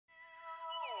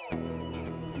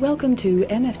Welcome to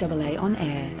MFAA On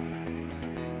Air.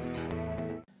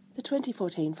 The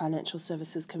 2014 Financial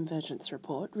Services Convergence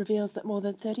Report reveals that more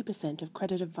than 30% of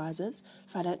credit advisors,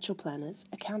 financial planners,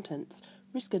 accountants,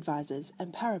 risk advisors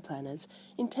and paraplanners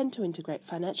intend to integrate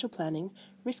financial planning,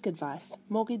 risk advice,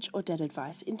 mortgage or debt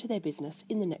advice into their business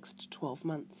in the next 12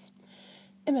 months.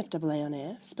 MFAA On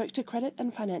Air spoke to credit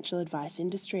and financial advice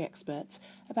industry experts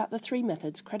about the three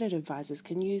methods credit advisors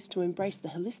can use to embrace the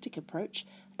holistic approach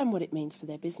and what it means for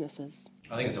their businesses.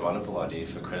 I think it's a wonderful idea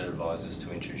for credit advisors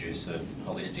to introduce a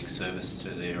holistic service to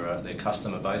their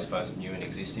customer base, both new and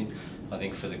existing. I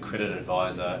think for the credit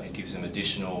advisor, it gives them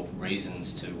additional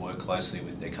reasons to work closely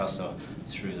with their customer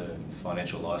through the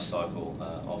financial life cycle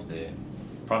of their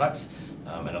products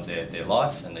and of their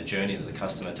life and the journey that the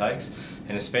customer takes.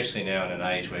 And especially now in an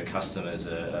age where customers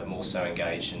are more so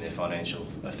engaged in their financial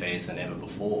affairs than ever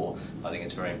before, I think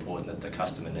it's very important that the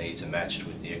customer needs are matched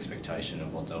with the expectation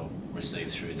of what they'll receive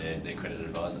through their credit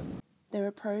advisor. There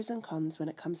are pros and cons when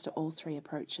it comes to all three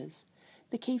approaches.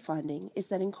 The key finding is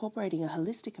that incorporating a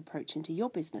holistic approach into your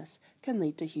business can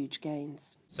lead to huge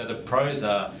gains. So the pros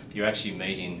are you're actually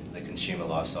meeting the consumer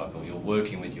life cycle. You're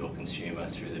working with your consumer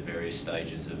through the various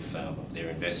stages of their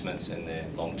investments and their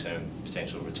long-term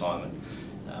potential retirement.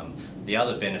 The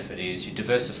other benefit is you're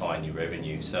diversifying your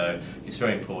revenue. So it's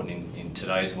very important in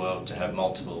today's world to have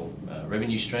multiple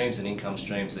revenue streams and income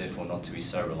streams, therefore not to be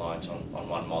so reliant on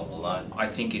one model alone. I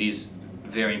think it is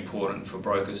very important for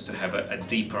brokers to have a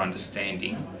deeper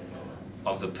understanding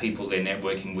of the people they're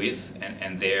networking with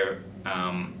and their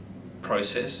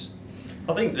process.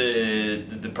 I think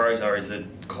the pros are is that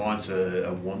clients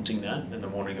are wanting that, and they're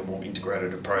wanting a more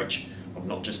integrated approach of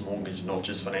not just mortgage, not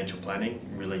just financial planning,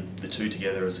 really the two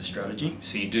together as a strategy.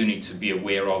 So you do need to be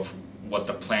aware of what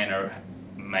the planner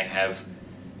may have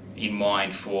in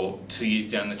mind for 2 years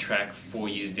down the track, 4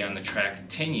 years down the track,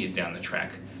 10 years down the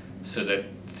track, so that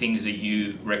things that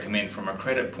you recommend from a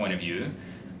credit point of view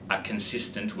are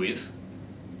consistent with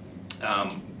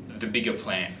the bigger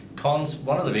plan. Cons,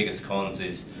 one of the biggest cons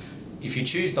is if you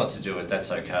choose not to do it,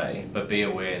 that's okay, but be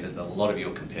aware that a lot of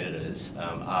your competitors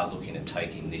are looking at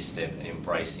taking this step and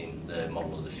embracing the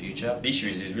model of the future. The issue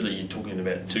is really you're talking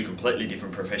about two completely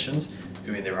different professions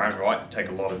who in their own right take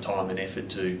a lot of time and effort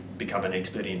to become an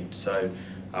expert in. So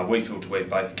we feel to wear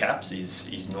both caps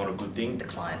is not a good thing. The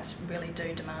clients really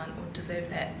do demand or deserve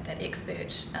that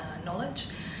expert knowledge.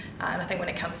 And I think when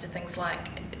it comes to things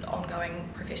like ongoing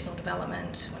professional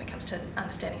development, when it comes to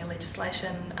understanding of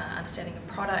legislation, understanding of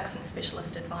products and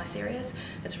specialist advice areas,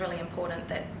 it's really important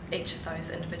that each of those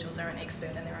individuals are an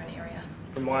expert in their own area.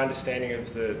 From my understanding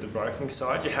of the broking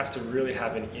side, you have to really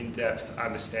have an in-depth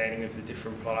understanding of the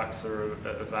different products that are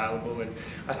available, and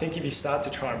I think if you start to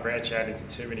try and branch out into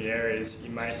too many areas, you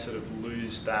may sort of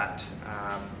lose that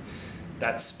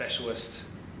specialist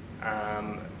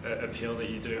appeal that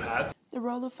you do have. The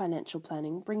role of financial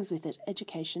planning brings with it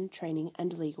education, training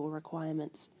and legal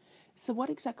requirements. So what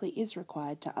exactly is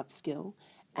required to upskill?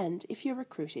 And if you're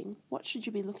recruiting, what should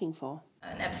you be looking for?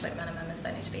 An absolute minimum is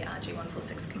they need to be RG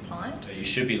 146 compliant. So you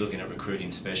should be looking at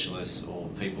recruiting specialists or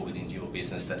people within your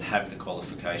business that have the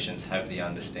qualifications, have the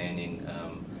understanding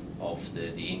of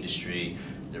the industry,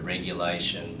 the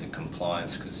regulation, the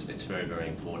compliance, because it's very, very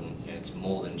important. You know, it's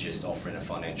more than just offering a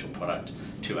financial product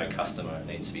to a customer. It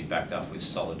needs to be backed up with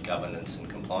solid governance and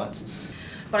compliance.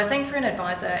 But I think for an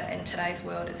advisor in today's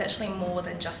world, it's actually more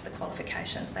than just the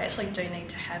qualifications. They actually do need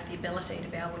to have the ability to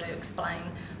be able to explain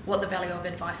what the value of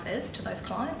advice is to those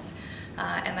clients.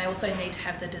 And they also need to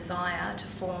have the desire to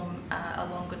form a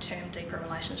longer term, deeper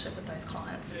relationship with those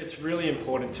clients. It's really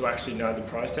important to actually know the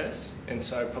process, and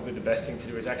so probably the best thing to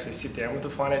do is actually sit down with the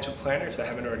financial planner if they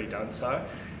haven't already done so,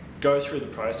 go through the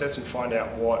process and find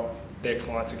out what their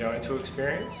clients are going to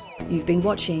experience. You've been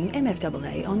watching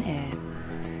MFAA On Air.